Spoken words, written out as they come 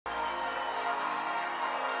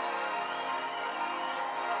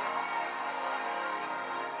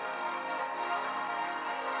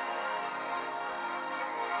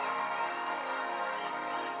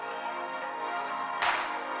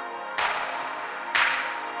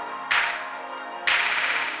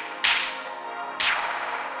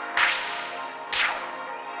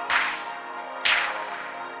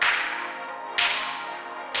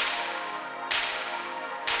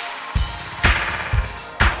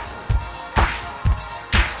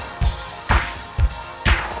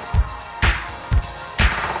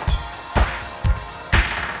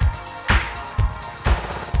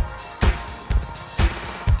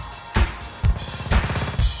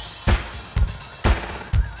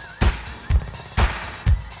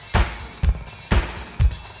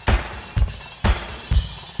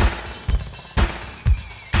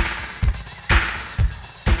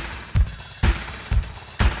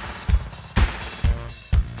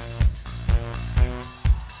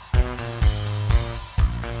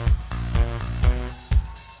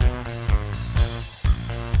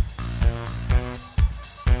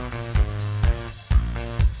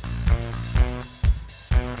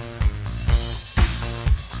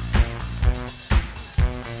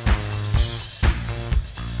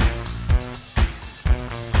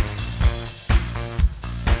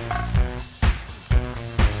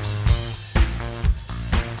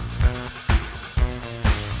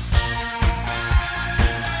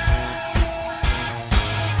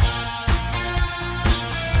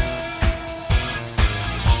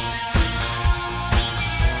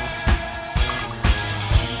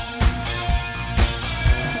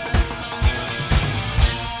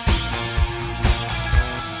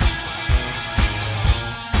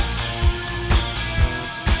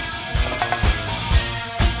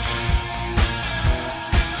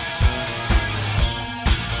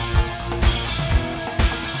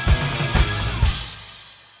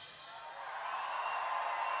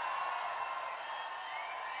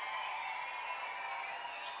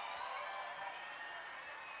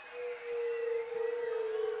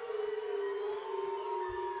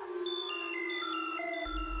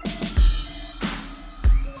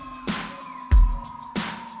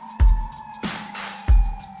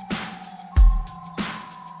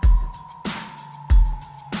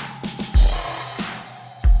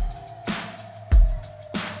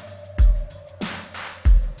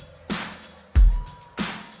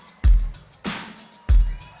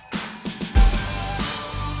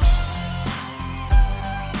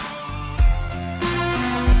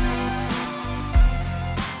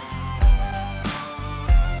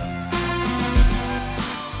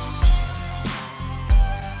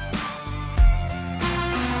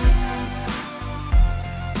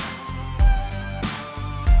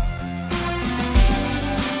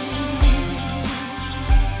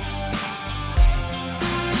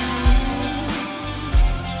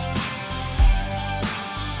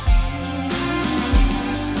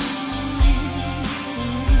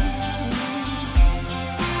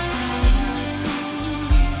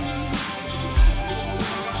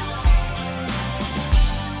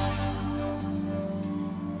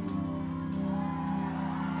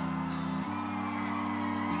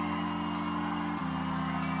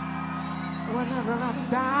Whenever I'm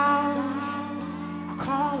down, I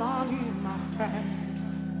call on you, my friend.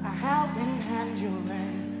 A helping hand you'll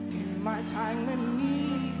lend in my time of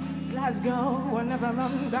need. Glasgow, whenever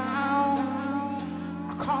I'm down,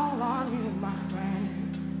 I call on you, my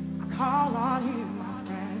friend. I call on you, my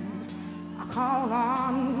friend. I call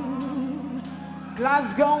on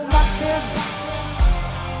Glasgow massive.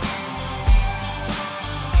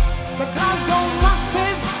 The Glasgow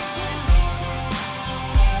massive.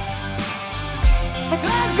 The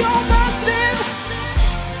Glasgow massive.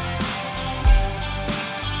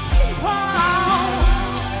 Wow.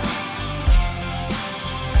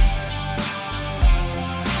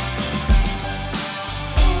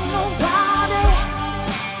 Ain't nobody.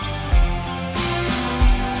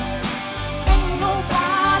 Ain't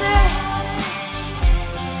nobody.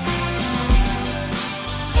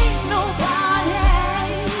 Ain't nobody.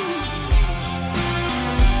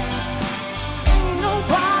 Ain't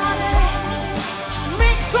nobody.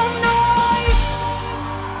 Make some noise.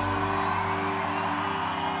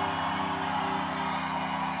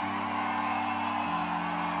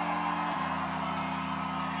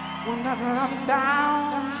 Whenever I'm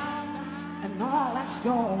down and all that's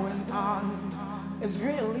going on is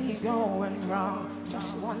really going wrong,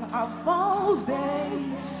 just one of those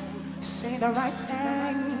days, say the right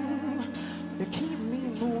thing to keep me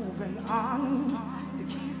moving on, to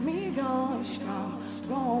keep me going strong,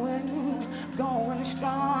 going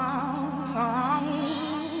strong.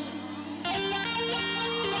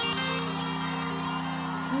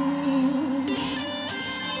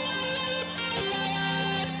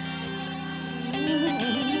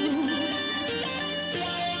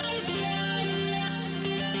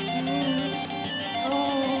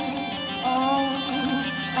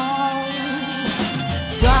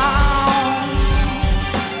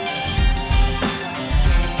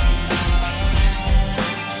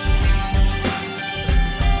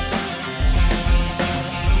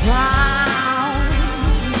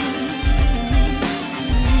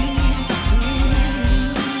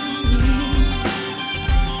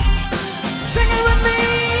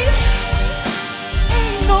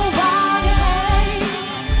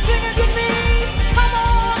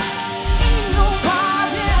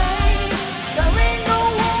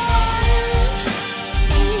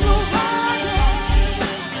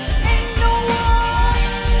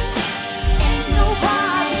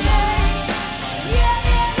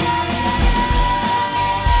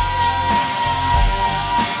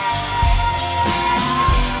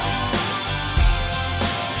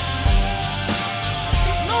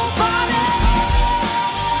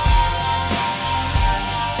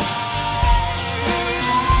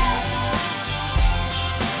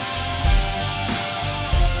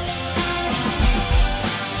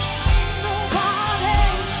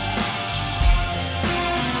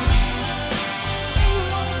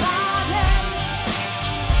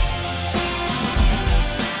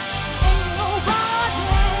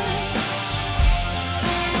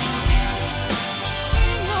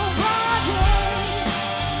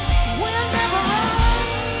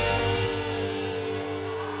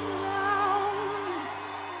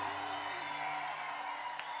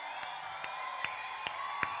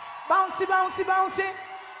 Bouncy, bouncy, bouncy.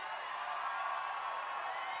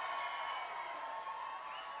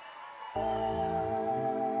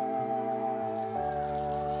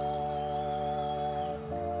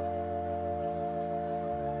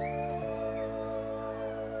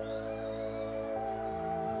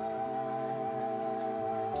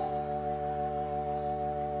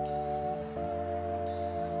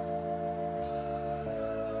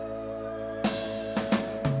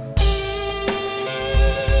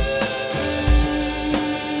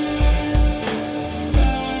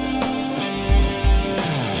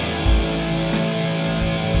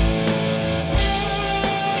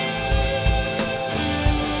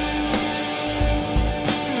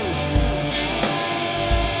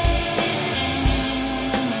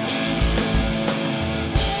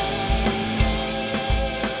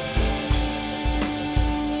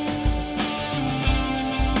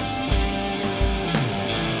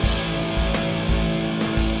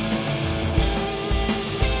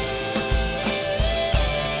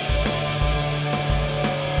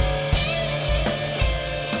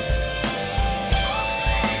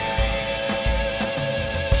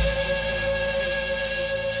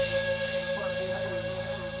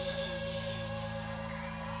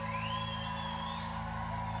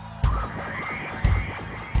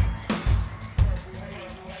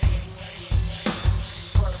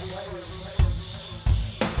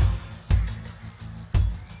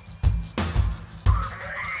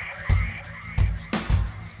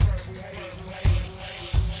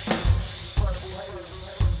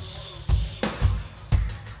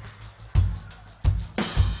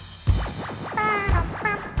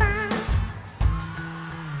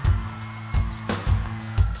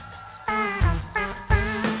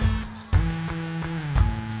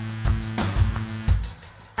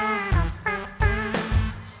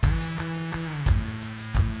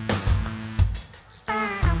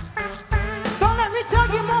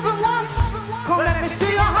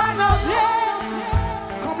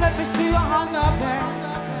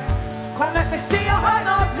 hand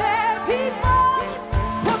up there, people.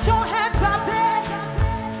 Put your hands up there.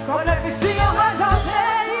 Come, let me see your hands up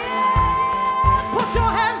there. Yeah. Put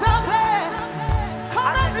your hands up there.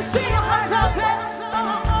 Come, let me see your hands up there.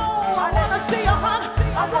 Oh, I wanna see your hands.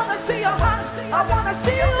 I wanna see your hands. I wanna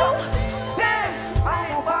see you dance. I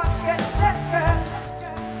know box get set first.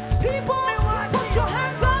 People, put your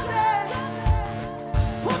hands up there.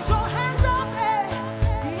 Put your hands up there.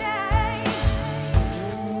 Yeah.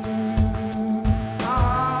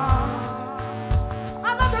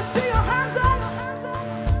 I love to see your hands up.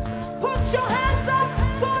 Put your hands up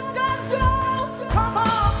for Glasgow. Come on.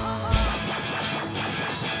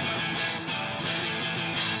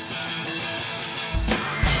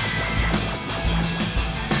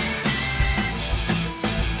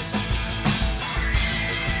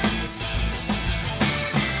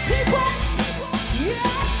 People,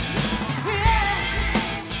 yes, yeah.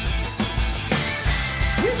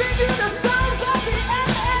 We bring you the sounds of the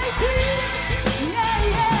MAP. Yeah,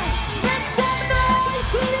 yeah. Make some noise,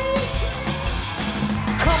 please.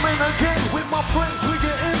 Coming again with my friends, we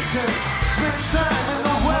get intense. Spend time